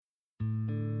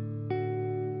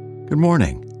Good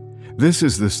morning. This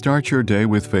is the Start Your Day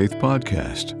with Faith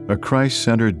podcast, a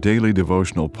Christ-centered daily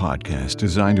devotional podcast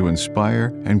designed to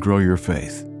inspire and grow your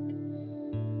faith.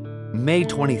 May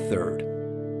 23rd,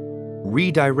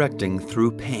 Redirecting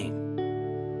Through Pain.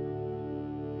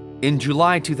 In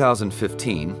July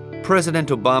 2015, President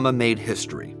Obama made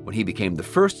history when he became the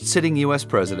first sitting U.S.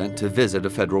 president to visit a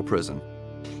federal prison.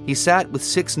 He sat with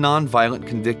 6 nonviolent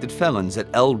convicted felons at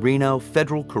El Reno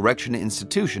Federal Correction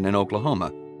Institution in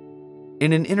Oklahoma.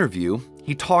 In an interview,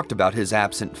 he talked about his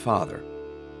absent father.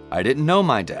 "I didn't know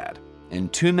my dad,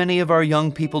 and too many of our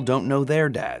young people don't know their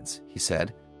dads," he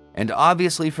said. "And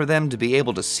obviously for them to be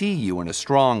able to see you in a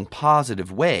strong,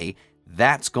 positive way,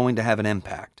 that's going to have an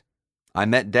impact. I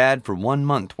met Dad for 1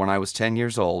 month when I was 10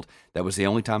 years old. That was the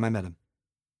only time I met him."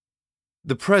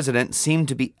 The president seemed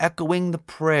to be echoing the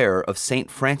prayer of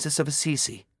St. Francis of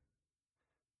Assisi.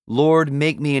 "Lord,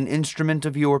 make me an instrument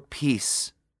of your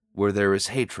peace where there is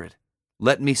hatred.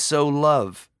 Let me sow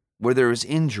love where there is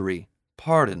injury,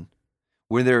 pardon,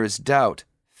 where there is doubt,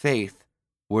 faith,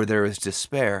 where there is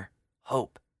despair,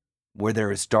 hope, where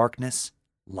there is darkness,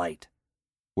 light,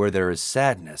 where there is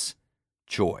sadness,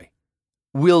 joy."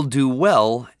 We'll do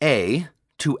well, A,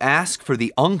 to ask for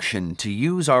the unction to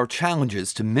use our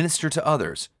challenges to minister to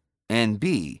others, and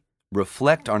B,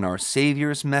 reflect on our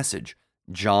Savior's message,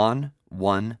 John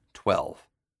 1:12.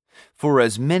 "For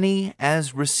as many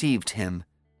as received him,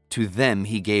 to them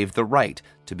he gave the right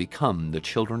to become the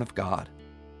children of God,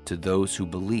 to those who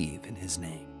believe in his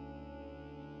name."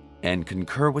 And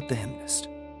concur with the hymnist.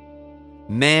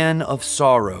 Man of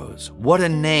sorrows, what a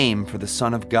name for the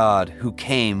Son of God, who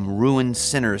came ruined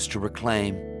sinners to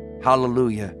reclaim.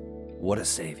 Hallelujah, what a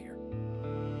Savior.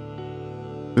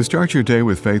 The Start Your Day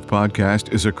with Faith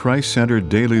podcast is a Christ-centered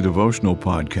daily devotional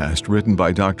podcast written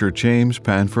by Dr. James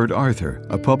Panford Arthur,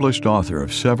 a published author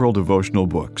of several devotional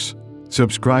books.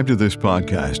 Subscribe to this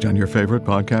podcast on your favorite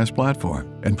podcast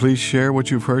platform, and please share what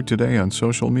you've heard today on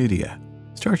social media.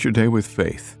 Start Your Day with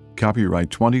Faith. Copyright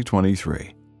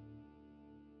 2023.